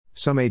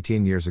Some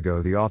 18 years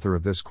ago, the author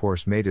of this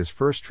course made his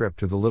first trip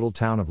to the little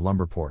town of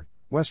Lumberport,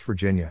 West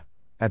Virginia.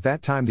 At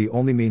that time, the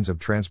only means of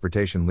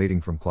transportation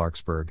leading from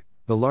Clarksburg,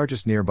 the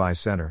largest nearby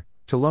center,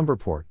 to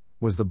Lumberport,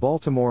 was the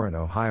Baltimore and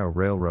Ohio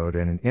Railroad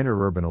and an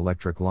interurban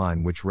electric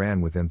line which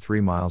ran within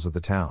 3 miles of the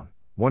town.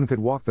 One could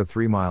walk the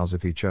 3 miles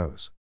if he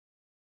chose.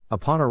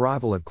 Upon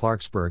arrival at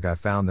Clarksburg, I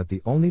found that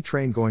the only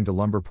train going to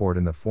Lumberport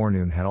in the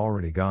forenoon had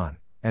already gone,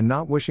 and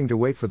not wishing to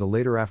wait for the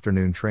later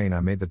afternoon train,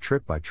 I made the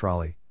trip by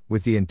trolley,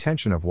 with the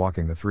intention of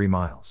walking the 3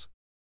 miles.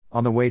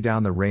 On the way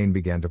down, the rain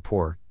began to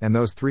pour, and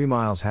those 3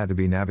 miles had to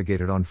be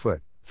navigated on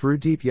foot, through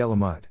deep yellow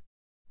mud.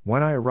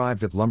 When I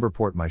arrived at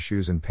Lumberport, my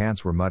shoes and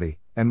pants were muddy,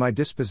 and my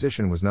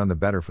disposition was none the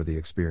better for the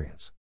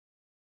experience.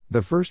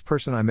 The first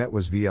person I met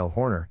was V.L.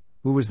 Horner,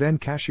 who was then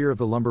cashier of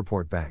the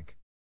Lumberport Bank.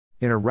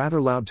 In a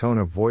rather loud tone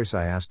of voice,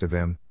 I asked of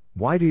him,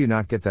 "Why do you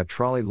not get that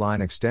trolley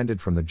line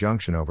extended from the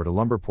junction over to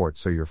Lumberport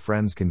so your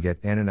friends can get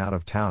in and out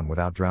of town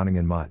without drowning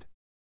in mud?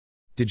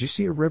 Did you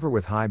see a river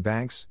with high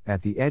banks,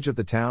 at the edge of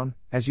the town,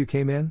 as you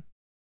came in?"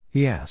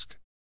 he asked.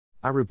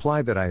 I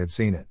replied that I had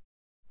seen it.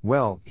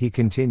 "Well," he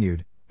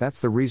continued, "that's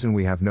the reason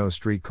we have no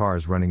street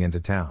cars running into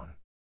town.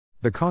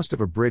 The cost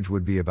of a bridge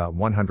would be about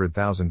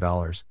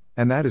 $100,000,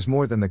 and that is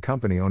more than the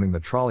company owning the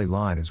trolley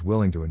line is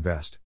willing to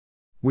invest.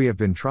 We have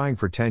been trying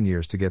for 10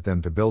 years to get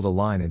them to build a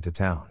line into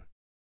town."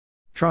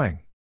 "Trying?"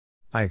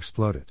 I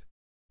exploded.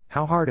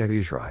 "How hard have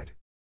you tried?"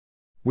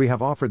 "We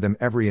have offered them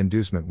every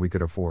inducement we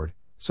could afford,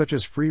 such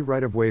as free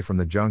right-of-way from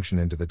the junction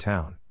into the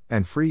town,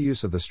 and free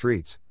use of the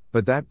streets,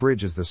 but that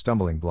bridge is the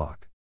stumbling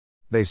block.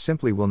 They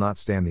simply will not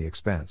stand the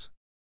expense.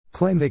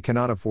 Claim they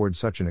cannot afford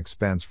such an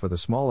expense for the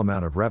small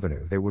amount of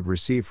revenue they would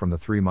receive from the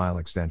 3-mile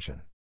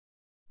extension."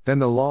 Then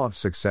the law of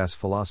success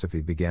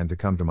philosophy began to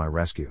come to my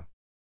rescue.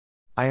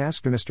 I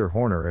asked Mr.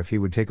 Horner if he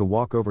would take a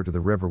walk over to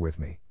the river with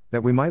me,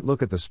 that we might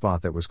look at the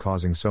spot that was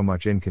causing so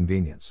much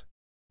inconvenience.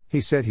 He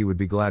said he would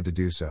be glad to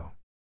do so.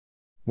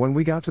 When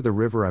we got to the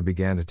river, I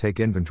began to take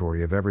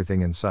inventory of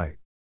everything in sight.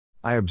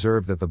 I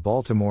observed that the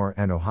Baltimore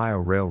and Ohio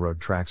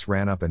Railroad tracks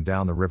ran up and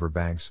down the river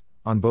banks,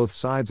 on both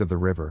sides of the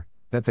river,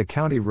 that the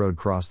county road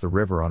crossed the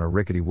river on a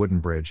rickety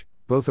wooden bridge,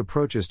 both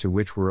approaches to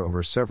which were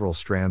over several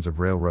strands of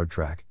railroad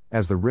track,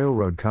 as the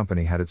railroad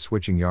company had its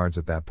switching yards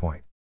at that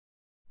point.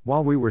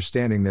 While we were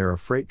standing there, a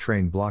freight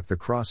train blocked the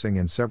crossing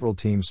and several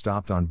teams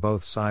stopped on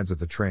both sides of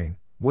the train,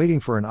 waiting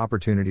for an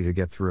opportunity to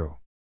get through.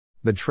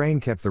 The train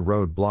kept the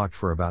road blocked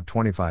for about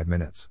 25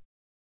 minutes.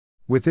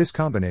 With this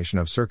combination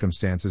of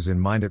circumstances in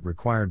mind, it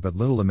required but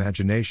little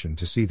imagination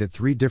to see that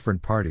 3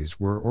 different parties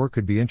were or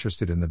could be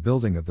interested in the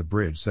building of the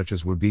bridge, such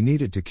as would be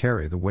needed to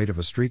carry the weight of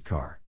a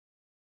streetcar.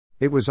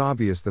 It was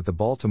obvious that the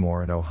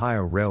Baltimore and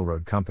Ohio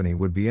Railroad Company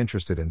would be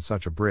interested in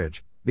such a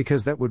bridge,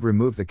 because that would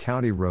remove the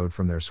county road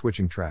from their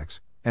switching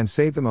tracks, and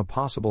save them a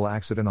possible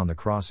accident on the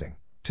crossing,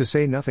 to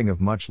say nothing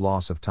of much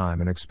loss of time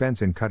and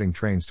expense in cutting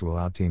trains to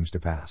allow teams to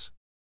pass.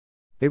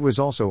 It was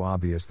also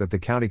obvious that the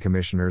county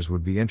commissioners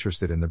would be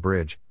interested in the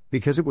bridge,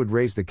 because it would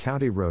raise the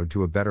county road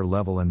to a better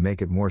level and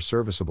make it more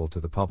serviceable to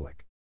the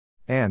public.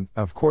 And,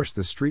 of course,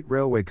 the street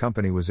railway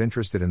company was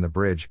interested in the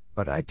bridge,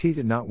 but IT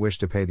did not wish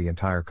to pay the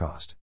entire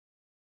cost.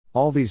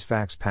 All these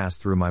facts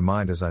passed through my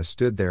mind as I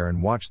stood there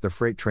and watched the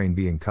freight train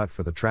being cut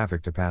for the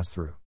traffic to pass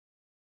through.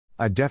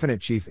 A definite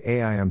chief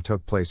aim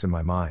took place in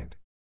my mind.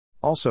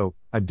 Also,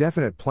 a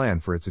definite plan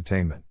for its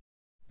attainment.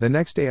 The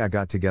next day I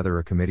got together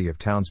a committee of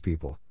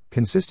townspeople,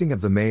 consisting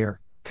of the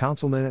mayor,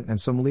 councilmen and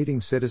some leading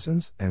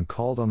citizens, and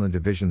called on the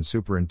division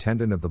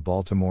superintendent of the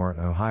Baltimore and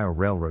Ohio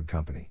Railroad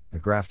Company,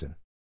 at Grafton.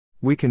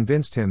 We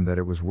convinced him that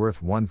it was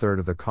worth 1/3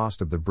 of the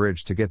cost of the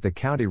bridge to get the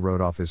county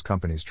road off his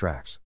company's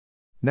tracks.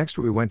 Next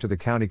we went to the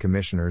county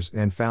commissioners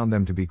and found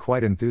them to be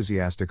quite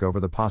enthusiastic over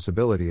the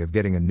possibility of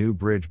getting a new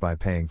bridge by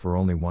paying for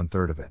only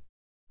 1/3 of it.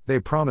 They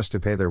promised to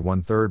pay their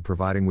 1/3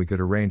 providing we could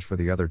arrange for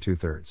the other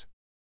 2/3.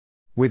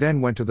 We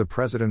then went to the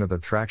president of the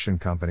traction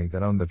company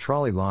that owned the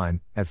trolley line,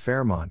 at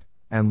Fairmont,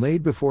 and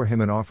laid before him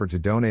an offer to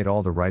donate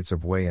all the rights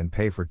of way and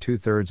pay for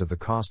 2/3 of the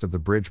cost of the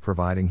bridge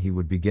providing he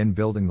would begin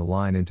building the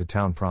line into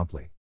town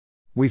promptly.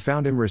 We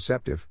found him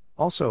receptive,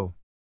 also.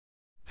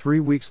 3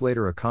 weeks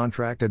later a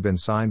contract had been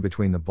signed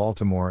between the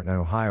Baltimore and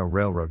Ohio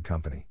Railroad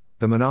Company,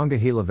 the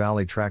Monongahela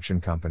Valley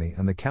Traction Company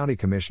and the county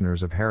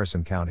commissioners of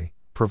Harrison County,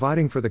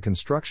 providing for the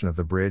construction of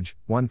the bridge,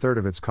 1/3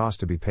 of its cost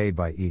to be paid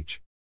by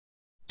each.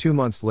 2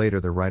 months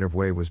later the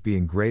right-of-way was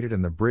being graded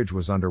and the bridge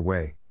was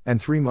underway,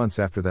 and 3 months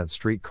after that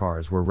street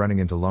cars were running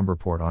into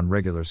Lumberport on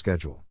regular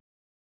schedule.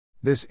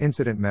 This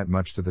incident meant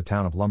much to the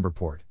town of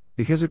Lumberport,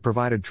 because it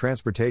provided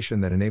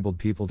transportation that enabled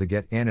people to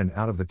get in and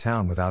out of the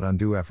town without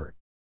undue effort.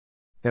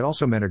 It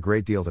also meant a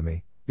great deal to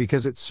me,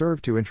 because it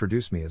served to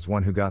introduce me as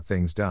one who got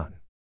things done.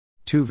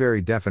 2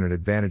 very definite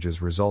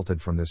advantages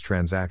resulted from this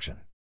transaction.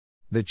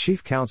 The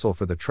chief counsel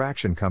for the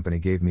traction company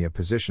gave me a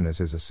position as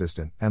his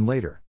assistant, and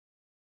later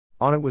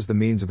on it was the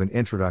means of an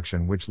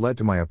introduction which led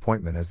to my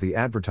appointment as the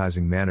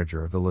advertising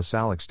manager of the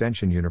LaSalle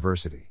Extension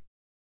University.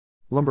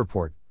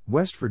 Lumberport,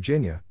 West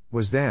Virginia,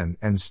 was then,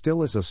 and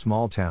still is, a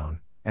small town,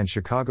 and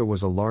Chicago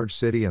was a large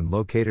city and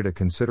located a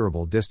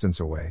considerable distance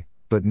away,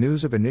 but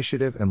news of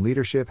initiative and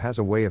leadership has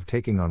a way of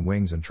taking on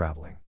wings and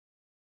traveling.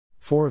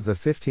 4 of the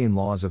 15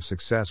 laws of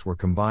success were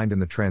combined in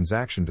the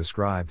transaction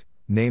described,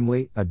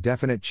 namely, a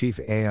definite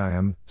chief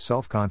aim,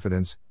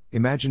 self-confidence,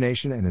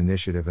 imagination and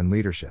initiative and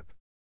leadership.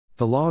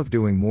 The law of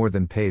doing more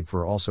than paid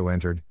for also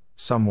entered,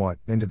 somewhat,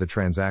 into the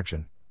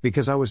transaction,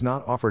 because I was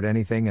not offered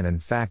anything and in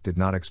fact did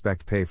not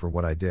expect pay for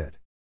what I did.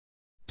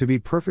 To be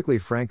perfectly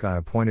frank, I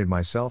appointed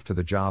myself to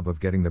the job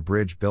of getting the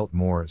bridge built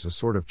more as a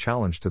sort of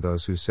challenge to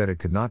those who said it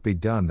could not be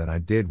done than I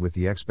did with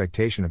the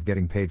expectation of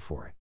getting paid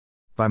for it.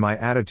 By my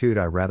attitude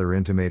I rather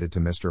intimated to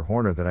Mr.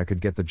 Horner that I could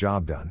get the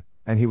job done,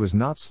 and he was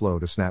not slow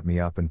to snap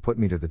me up and put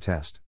me to the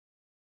test.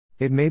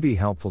 It may be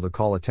helpful to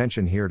call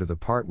attention here to the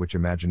part which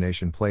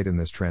imagination played in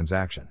this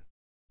transaction.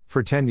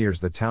 For 10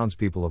 years the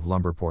townspeople of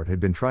Lumberport had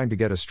been trying to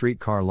get a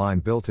streetcar line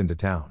built into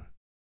town.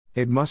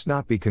 It must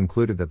not be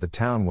concluded that the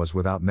town was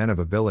without men of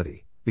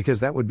ability,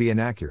 because that would be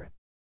inaccurate.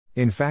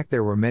 In fact,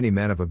 there were many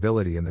men of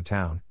ability in the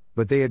town,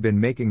 but they had been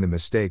making the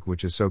mistake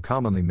which is so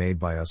commonly made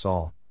by us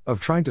all, of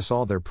trying to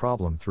solve their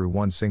problem through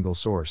one single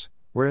source,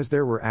 whereas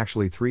there were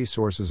actually 3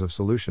 sources of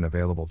solution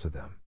available to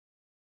them.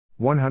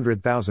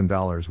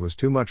 $100,000 was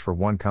too much for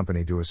one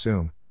company to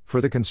assume, for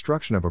the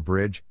construction of a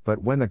bridge,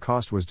 but when the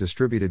cost was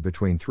distributed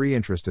between 3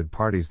 interested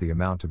parties the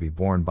amount to be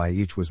borne by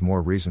each was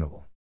more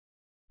reasonable.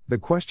 The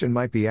question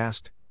might be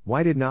asked,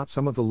 why did not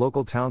some of the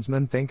local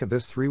townsmen think of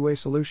this 3-way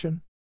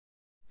solution?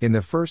 In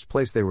the first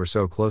place, they were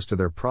so close to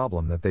their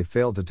problem that they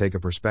failed to take a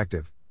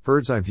perspective,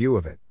 bird's eye view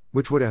of it,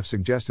 which would have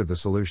suggested the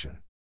solution.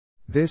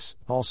 This,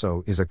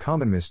 also, is a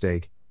common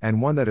mistake,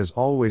 and one that is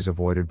always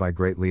avoided by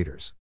great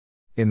leaders.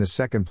 In the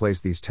second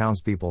place, these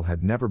townspeople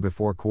had never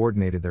before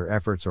coordinated their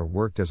efforts or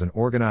worked as an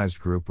organized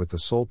group with the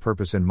sole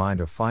purpose in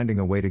mind of finding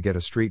a way to get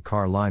a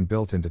streetcar line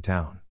built into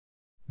town.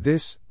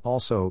 This,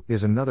 also,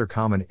 is another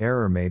common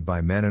error made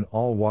by men in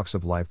all walks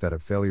of life, that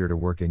of failure to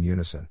work in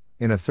unison,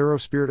 in a thorough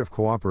spirit of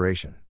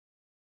cooperation.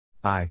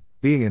 I,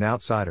 being an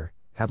outsider,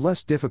 had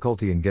less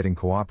difficulty in getting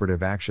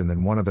cooperative action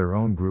than one of their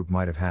own group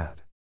might have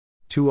had.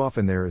 Too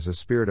often there is a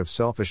spirit of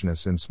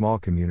selfishness in small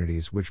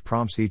communities which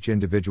prompts each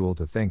individual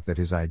to think that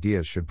his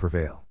ideas should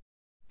prevail.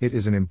 It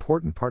is an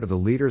important part of the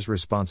leader's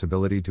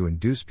responsibility to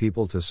induce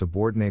people to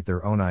subordinate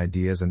their own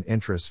ideas and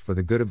interests for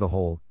the good of the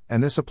whole,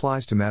 and this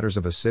applies to matters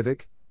of a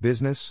civic,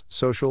 business,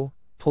 social,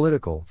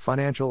 political,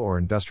 financial or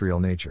industrial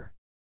nature.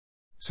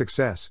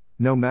 Success,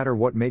 no matter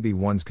what may be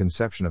one's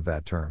conception of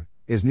that term,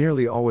 is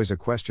nearly always a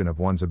question of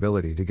one's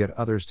ability to get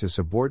others to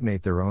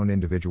subordinate their own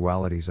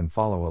individualities and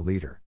follow a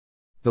leader.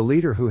 The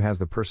leader who has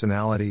the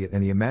personality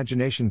and the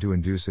imagination to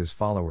induce his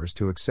followers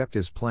to accept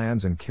his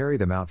plans and carry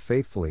them out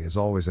faithfully is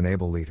always an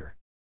able leader.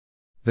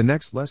 The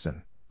next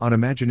lesson, on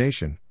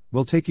imagination,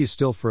 will take you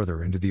still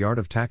further into the art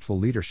of tactful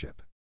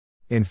leadership.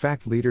 In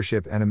fact,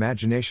 leadership and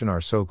imagination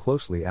are so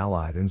closely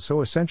allied and so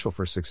essential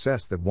for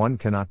success that one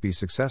cannot be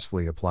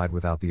successfully applied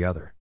without the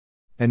other.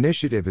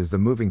 Initiative is the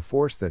moving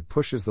force that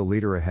pushes the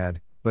leader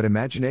ahead, but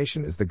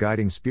imagination is the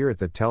guiding spirit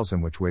that tells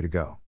him which way to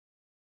go.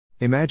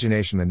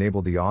 Imagination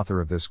enabled the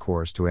author of this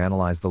course to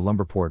analyze the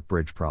Lumberport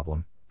Bridge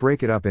problem,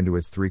 break it up into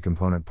its 3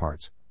 component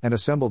parts, and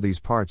assemble these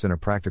parts in a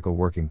practical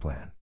working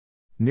plan.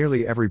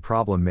 Nearly every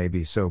problem may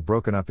be so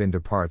broken up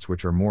into parts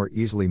which are more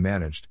easily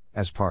managed,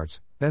 as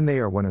parts, than they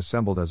are when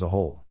assembled as a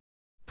whole.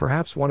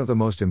 Perhaps one of the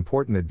most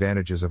important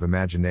advantages of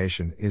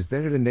imagination is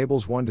that it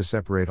enables one to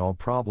separate all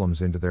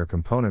problems into their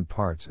component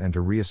parts and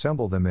to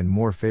reassemble them in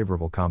more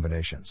favorable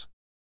combinations.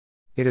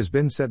 It has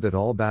been said that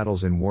all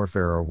battles in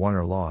warfare are won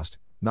or lost,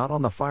 not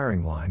on the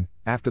firing line,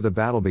 after the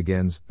battle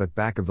begins, but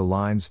back of the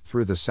lines,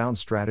 through the sound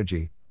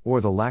strategy, or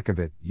the lack of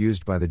it,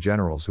 used by the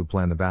generals who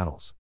plan the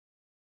battles.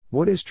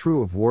 What is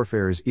true of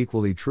warfare is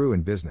equally true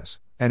in business,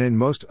 and in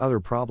most other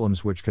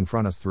problems which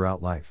confront us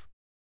throughout life.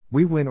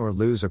 We win or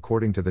lose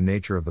according to the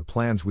nature of the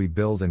plans we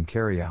build and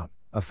carry out,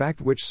 a fact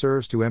which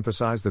serves to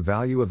emphasize the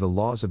value of the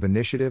laws of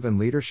initiative and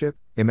leadership,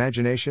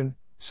 imagination,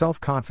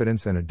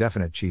 self-confidence and a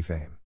definite chief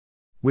aim.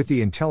 With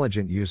the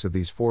intelligent use of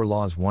these 4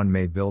 laws one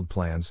may build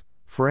plans,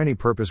 for any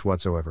purpose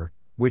whatsoever,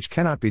 which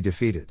cannot be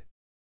defeated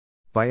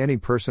by any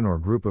person or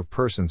group of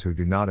persons who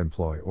do not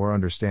employ or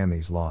understand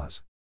these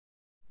laws.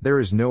 There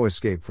is no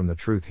escape from the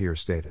truth here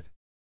stated.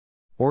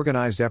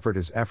 Organized effort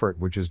is effort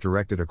which is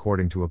directed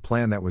according to a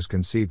plan that was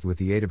conceived with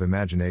the aid of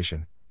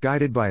imagination,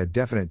 guided by a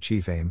definite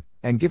chief aim,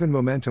 and given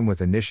momentum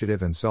with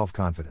initiative and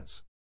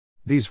self-confidence.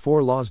 These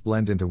 4 laws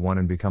blend into one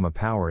and become a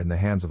power in the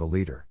hands of a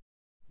leader.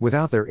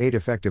 Without their aid,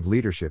 effective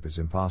leadership is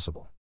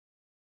impossible.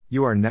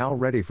 You are now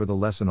ready for the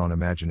lesson on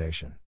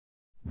imagination.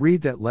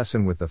 Read that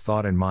lesson with the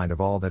thought in mind of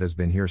all that has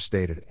been here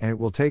stated, and it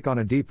will take on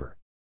a deeper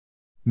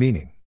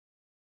meaning.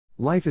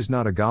 Life is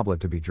not a goblet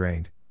to be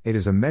drained, it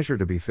is a measure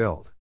to be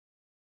filled.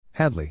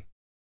 Hadley.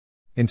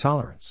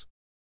 Intolerance.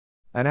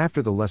 And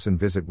after the lesson,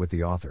 visit with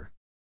the author.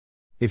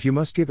 If you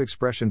must give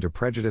expression to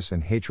prejudice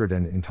and hatred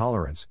and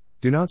intolerance,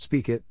 do not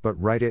speak it, but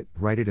write it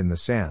in the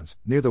sands,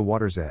 near the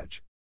water's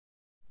edge.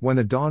 When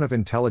the dawn of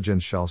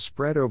intelligence shall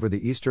spread over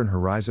the eastern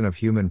horizon of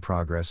human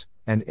progress,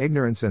 and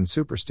ignorance and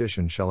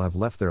superstition shall have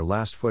left their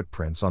last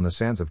footprints on the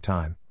sands of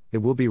time, it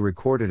will be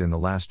recorded in the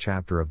last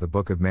chapter of the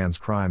book of man's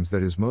crimes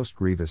that his most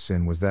grievous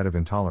sin was that of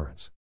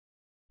intolerance.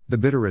 The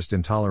bitterest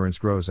intolerance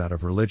grows out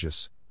of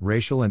religious,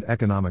 racial and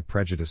economic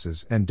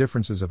prejudices and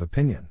differences of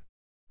opinion.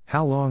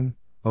 How long,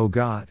 O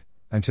God,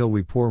 until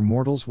we poor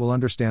mortals will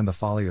understand the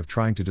folly of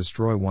trying to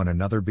destroy one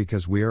another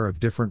because we are of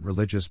different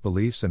religious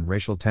beliefs and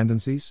racial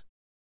tendencies?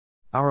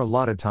 Our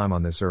allotted time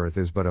on this earth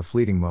is but a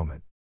fleeting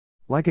moment.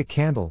 Like a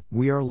candle,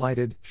 we are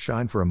lighted,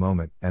 shine for a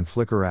moment, and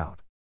flicker out.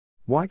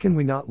 Why can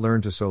we not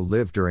learn to so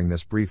live during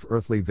this brief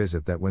earthly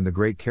visit that when the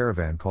great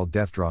caravan called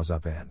death draws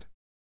up and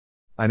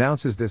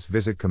announces this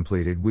visit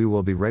completed, we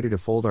will be ready to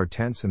fold our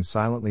tents and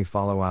silently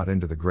follow out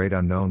into the great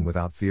unknown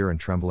without fear and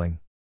trembling?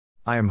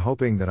 I am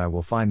hoping that I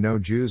will find no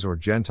Jews or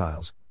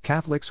Gentiles,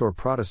 Catholics or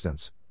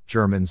Protestants,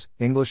 Germans,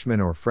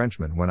 Englishmen or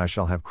Frenchmen when I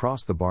shall have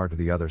crossed the bar to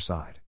the other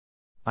side.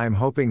 I am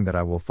hoping that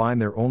I will find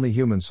there only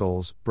human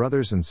souls,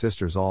 brothers and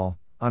sisters all,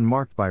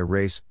 unmarked by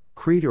race,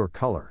 creed or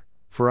color,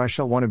 for I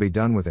shall want to be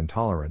done with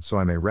intolerance so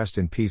I may rest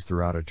in peace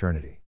throughout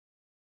eternity.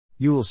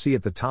 You will see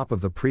at the top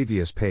of the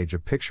previous page a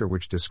picture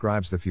which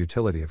describes the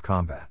futility of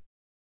combat.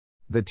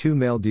 The two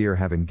male deer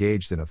have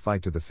engaged in a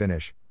fight to the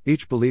finish,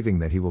 each believing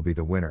that he will be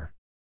the winner.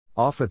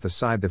 Off at the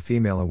side the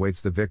female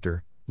awaits the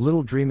victor,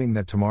 little dreaming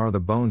that tomorrow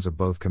the bones of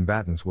both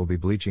combatants will be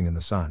bleaching in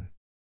the sun.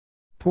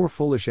 Poor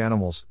foolish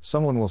animals,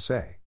 someone will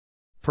say.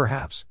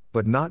 Perhaps,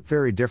 but not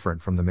very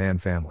different from the man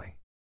family.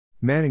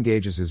 Man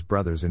engages his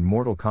brothers in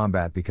mortal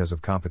combat because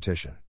of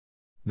competition.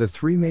 The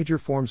three major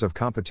forms of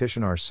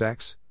competition are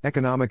sex,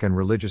 economic and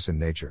religious in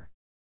nature.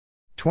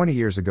 20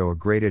 years ago a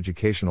great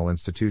educational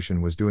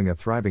institution was doing a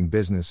thriving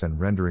business and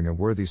rendering a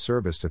worthy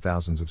service to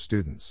thousands of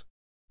students.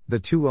 The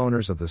two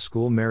owners of the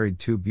school married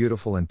two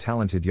beautiful and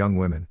talented young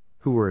women,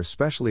 who were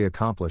especially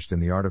accomplished in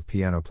the art of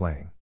piano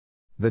playing.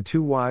 The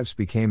two wives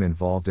became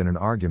involved in an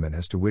argument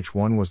as to which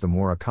one was the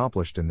more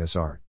accomplished in this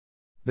art.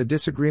 The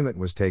disagreement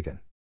was taken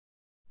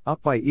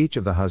up by each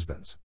of the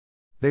husbands.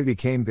 They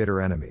became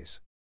bitter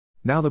enemies.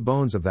 Now the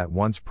bones of that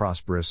once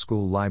prosperous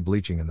school lie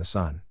bleaching in the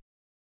sun.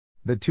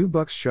 The two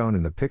bucks shown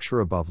in the picture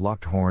above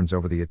locked horns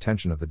over the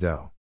attention of the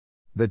doe.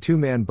 The two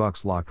man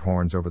bucks locked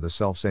horns over the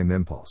selfsame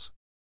impulse.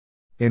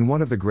 In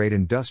one of the great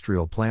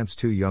industrial plants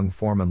two young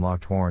foremen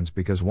locked horns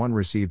because one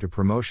received a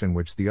promotion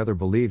which the other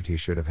believed he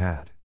should have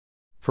had.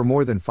 For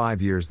more than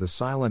 5 years the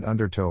silent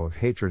undertow of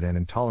hatred and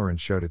intolerance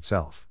showed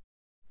itself.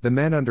 The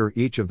men under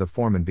each of the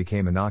foremen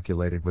became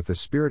inoculated with the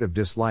spirit of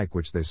dislike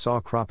which they saw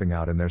cropping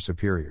out in their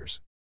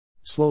superiors.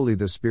 Slowly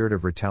the spirit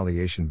of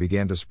retaliation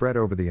began to spread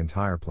over the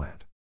entire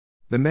plant.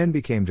 The men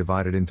became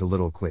divided into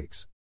little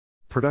cliques.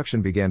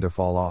 Production began to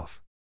fall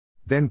off.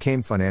 Then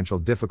came financial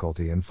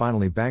difficulty and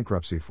finally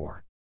bankruptcy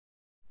for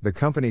the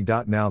company.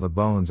 Now the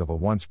bones of a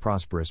once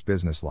prosperous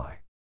business lie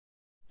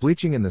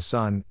bleaching in the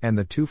sun, and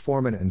the two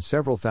foremen and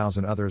several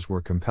thousand others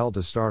were compelled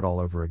to start all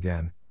over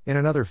again, in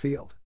another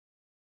field.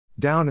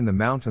 Down in the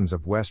mountains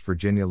of West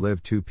Virginia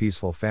lived two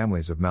peaceful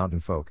families of mountain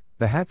folk,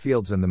 the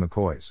Hatfields and the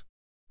McCoys.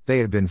 They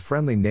had been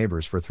friendly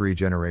neighbors for 3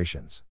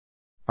 generations.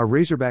 A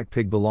razorback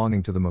pig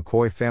belonging to the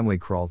McCoy family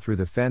crawled through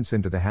the fence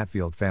into the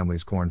Hatfield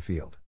family's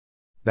cornfield.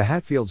 The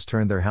Hatfields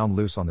turned their hound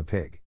loose on the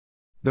pig.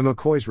 The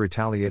McCoys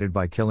retaliated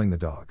by killing the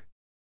dog.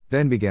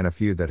 Then began a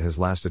feud that has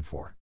lasted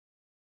for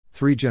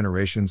 3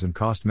 generations and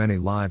cost many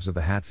lives of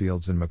the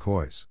Hatfields and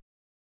McCoys.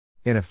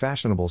 In a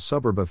fashionable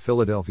suburb of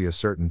Philadelphia,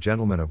 certain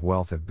gentlemen of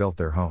wealth have built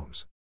their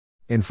homes.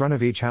 In front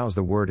of each house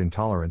the word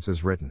intolerance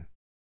is written.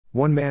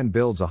 One man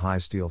builds a high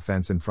steel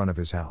fence in front of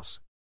his house.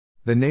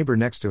 The neighbor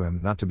next to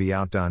him, not to be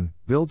outdone,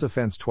 builds a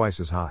fence twice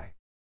as high.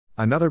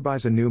 Another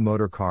buys a new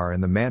motor car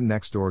and the man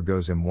next door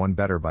goes him one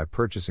better by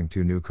purchasing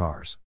 2 new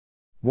cars.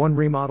 One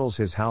remodels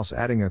his house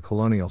adding a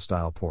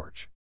colonial-style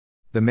porch.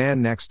 The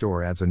man next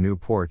door adds a new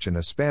porch and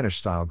a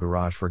Spanish-style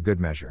garage for good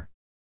measure.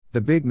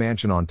 The big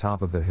mansion on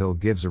top of the hill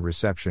gives a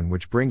reception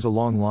which brings a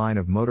long line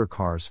of motor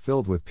cars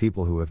filled with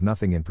people who have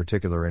nothing in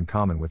particular in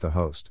common with the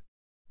host.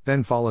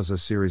 Then follows a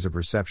series of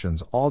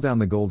receptions all down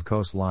the Gold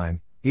Coast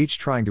line, each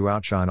trying to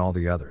outshine all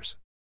the others.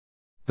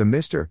 The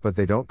Mr., but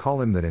they don't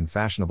call him that in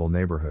fashionable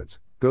neighborhoods,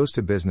 goes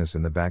to business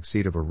in the back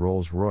seat of a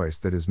Rolls-Royce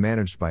that is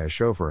managed by a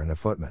chauffeur and a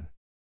footman.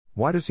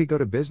 Why does he go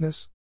to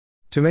business?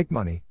 To make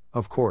money,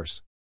 of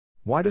course.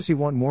 Why does he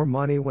want more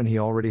money when he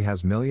already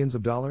has millions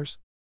of dollars?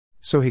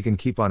 So he can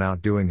keep on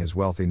outdoing his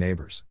wealthy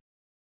neighbors.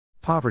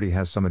 Poverty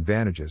has some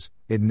advantages.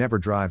 It never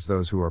drives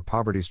those who are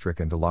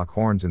poverty-stricken to lock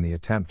horns in the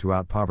attempt to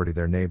out-poverty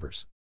their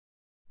neighbors.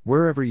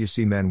 Wherever you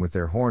see men with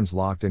their horns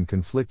locked in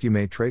conflict, you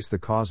may trace the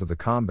cause of the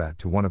combat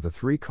to one of the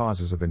 3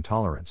 causes of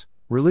intolerance: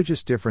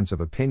 religious difference of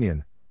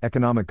opinion,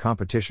 economic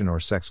competition, or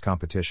sex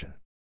competition.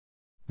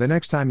 The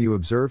next time you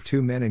observe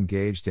 2 men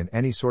engaged in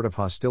any sort of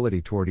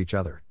hostility toward each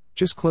other,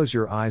 just close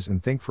your eyes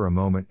and think for a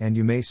moment and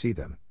you may see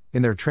them,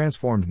 in their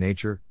transformed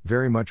nature,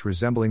 very much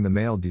resembling the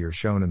male deer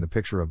shown in the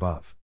picture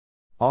above.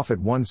 Off at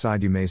one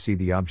side you may see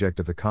the object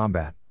of the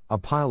combat, a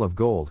pile of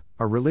gold,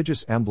 a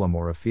religious emblem,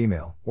 or a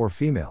female, or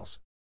females.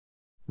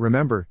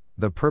 Remember,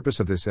 the purpose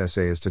of this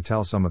essay is to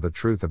tell some of the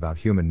truth about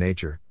human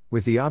nature,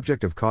 with the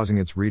object of causing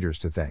its readers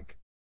to think.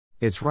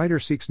 Its writer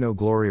seeks no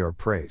glory or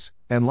praise,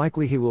 and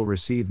likely he will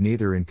receive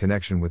neither in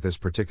connection with this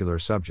particular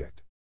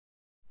subject.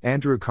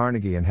 Andrew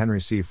Carnegie and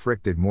Henry C.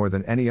 Frick did more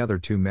than any other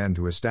two men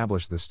to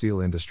establish the steel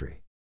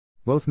industry.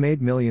 Both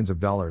made millions of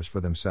dollars for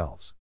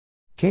themselves.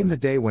 Came the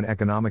day when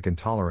economic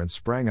intolerance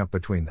sprang up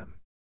between them.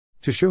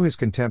 To show his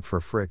contempt for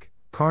Frick,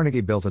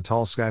 Carnegie built a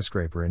tall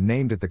skyscraper and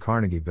named it the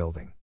Carnegie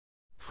Building.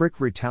 Frick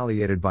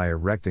retaliated by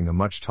erecting a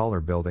much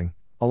taller building,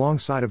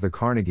 alongside of the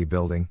Carnegie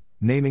Building,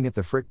 naming it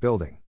the Frick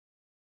Building.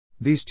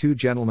 These two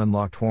gentlemen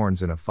locked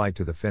horns in a fight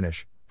to the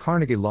finish.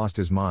 Carnegie lost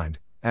his mind,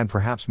 and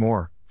perhaps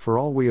more, for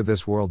all we of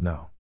this world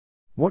know.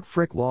 What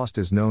Frick lost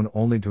is known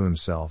only to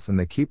himself and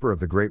the keeper of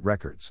the great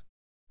records.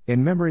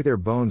 In memory their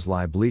bones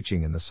lie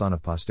bleaching in the sun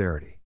of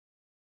posterity.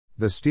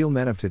 The steel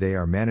men of today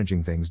are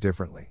managing things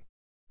differently.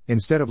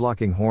 Instead of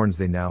locking horns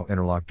they now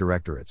interlock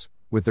directorates,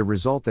 with the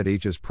result that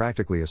each is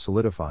practically a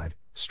solidified,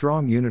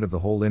 strong unit of the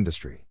whole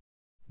industry.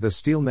 The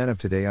steel men of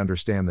today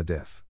understand the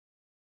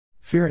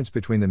difference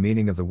between the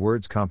meaning of the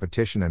words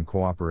competition and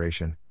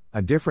cooperation,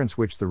 a difference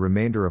which the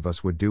remainder of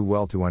us would do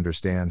well to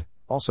understand,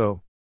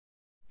 also.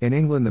 In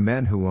England the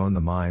men who own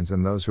the mines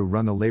and those who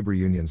run the labour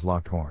unions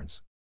locked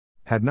horns.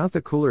 Had not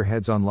the cooler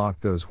heads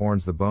unlocked those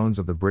horns, the bones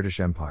of the British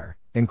Empire,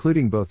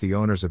 including both the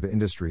owners of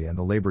industry and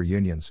the labour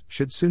unions,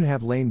 should soon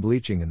have lain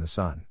bleaching in the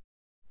sun.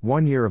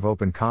 1 year of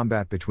open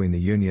combat between the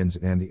unions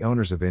and the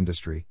owners of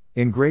industry,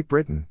 in Great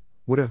Britain,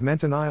 would have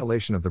meant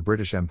annihilation of the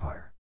British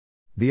Empire.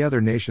 The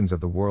other nations of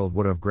the world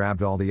would have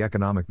grabbed all the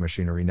economic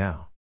machinery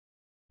now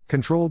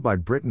controlled by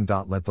Britain.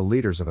 Let the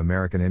leaders of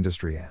American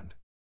industry and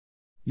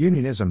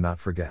unionism not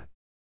forget.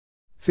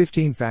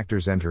 15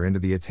 factors enter into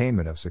the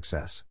attainment of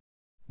success.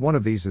 One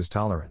of these is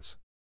tolerance.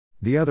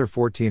 The other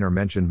 14 are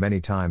mentioned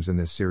many times in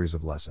this series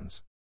of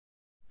lessons.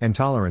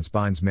 Intolerance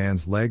binds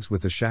man's legs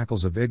with the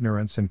shackles of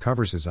ignorance and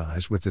covers his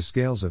eyes with the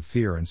scales of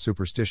fear and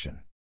superstition.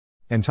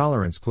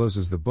 Intolerance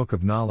closes the book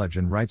of knowledge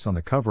and writes on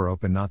the cover,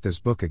 "Open not this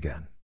book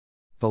again."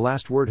 The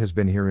last word has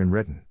been herein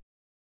written.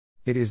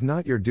 It is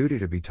not your duty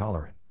to be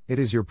tolerant, it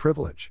is your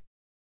privilege.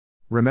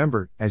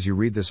 Remember, as you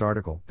read this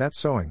article, that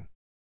sowing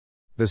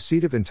the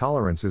seed of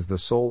intolerance is the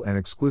sole and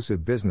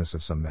exclusive business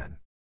of some men.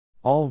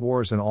 All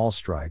wars and all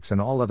strikes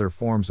and all other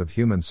forms of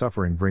human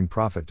suffering bring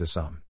profit to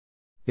some.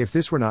 If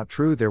this were not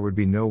true, there would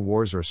be no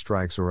wars or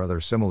strikes or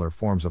other similar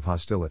forms of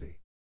hostility.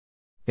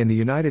 In the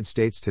United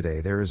States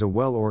today there is a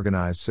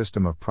well-organized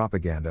system of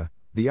propaganda,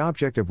 the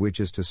object of which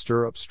is to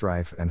stir up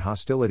strife and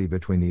hostility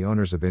between the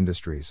owners of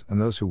industries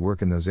and those who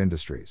work in those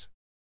industries.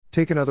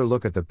 Take another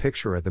look at the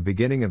picture at the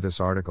beginning of this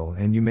article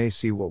and you may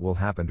see what will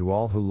happen to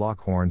all who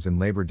lock horns in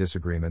labor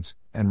disagreements,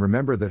 and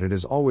remember that it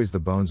is always the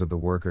bones of the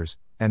workers,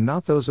 and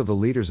not those of the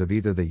leaders of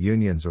either the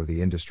unions or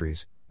the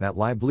industries, that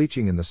lie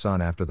bleaching in the sun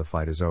after the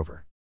fight is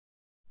over.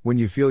 When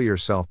you feel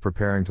yourself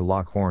preparing to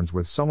lock horns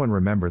with someone,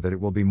 remember that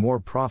it will be more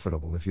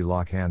profitable if you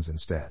lock hands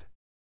instead.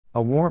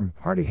 A warm,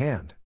 hearty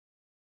hand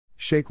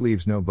shake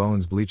leaves no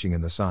bones bleaching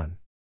in the sun.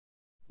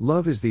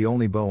 Love is the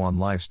only bow on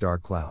life's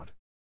dark cloud.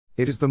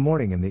 It is the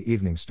morning and the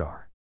evening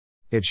star.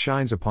 It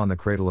shines upon the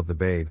cradle of the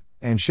babe,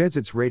 and sheds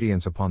its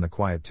radiance upon the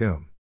quiet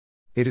tomb.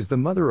 It is the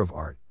mother of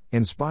art,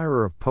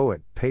 inspirer of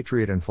poet,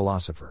 patriot and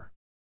philosopher.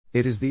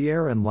 It is the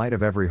air and light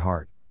of every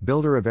heart,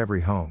 builder of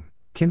every home,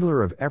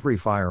 kindler of every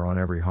fire on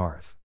every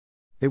hearth.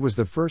 It was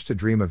the first to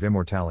dream of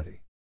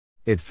immortality.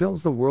 It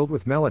fills the world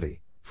with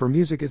melody, for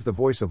music is the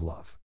voice of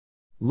love.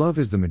 Love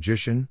is the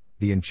magician,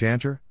 the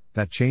enchanter,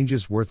 that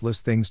changes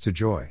worthless things to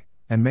joy,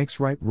 and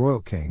makes right royal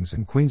kings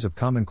and queens of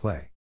common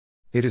clay.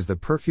 It is the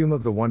perfume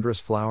of the wondrous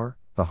flower,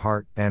 the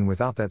heart, and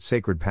without that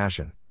sacred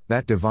passion,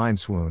 that divine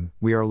swoon,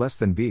 we are less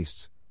than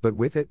beasts, but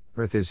with it,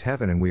 earth is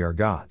heaven and we are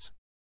gods.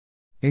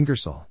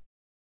 Ingersoll.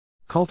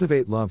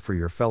 Cultivate love for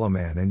your fellow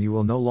man and you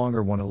will no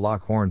longer want to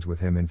lock horns with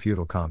him in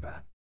futile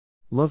combat.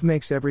 Love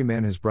makes every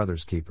man his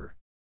brother's keeper.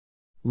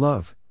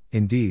 Love,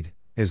 indeed,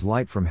 is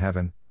light from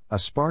heaven, a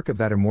spark of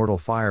that immortal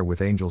fire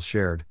with angels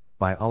shared,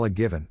 by Allah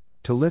given,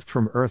 to lift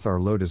from earth our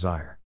low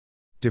desire.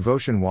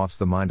 Devotion wafts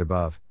the mind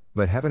above,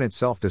 but heaven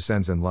itself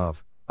descends in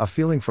love, a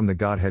feeling from the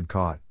Godhead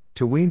caught,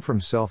 to wean from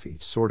self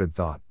each sordid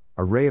thought,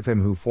 a ray of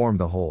him who formed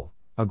the whole,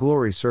 a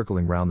glory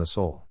circling round the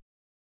soul.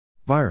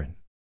 Byron.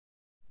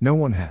 No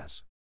one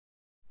has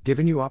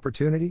given you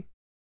opportunity?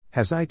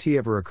 Has it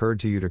ever occurred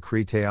to you to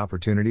create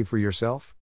opportunity for yourself?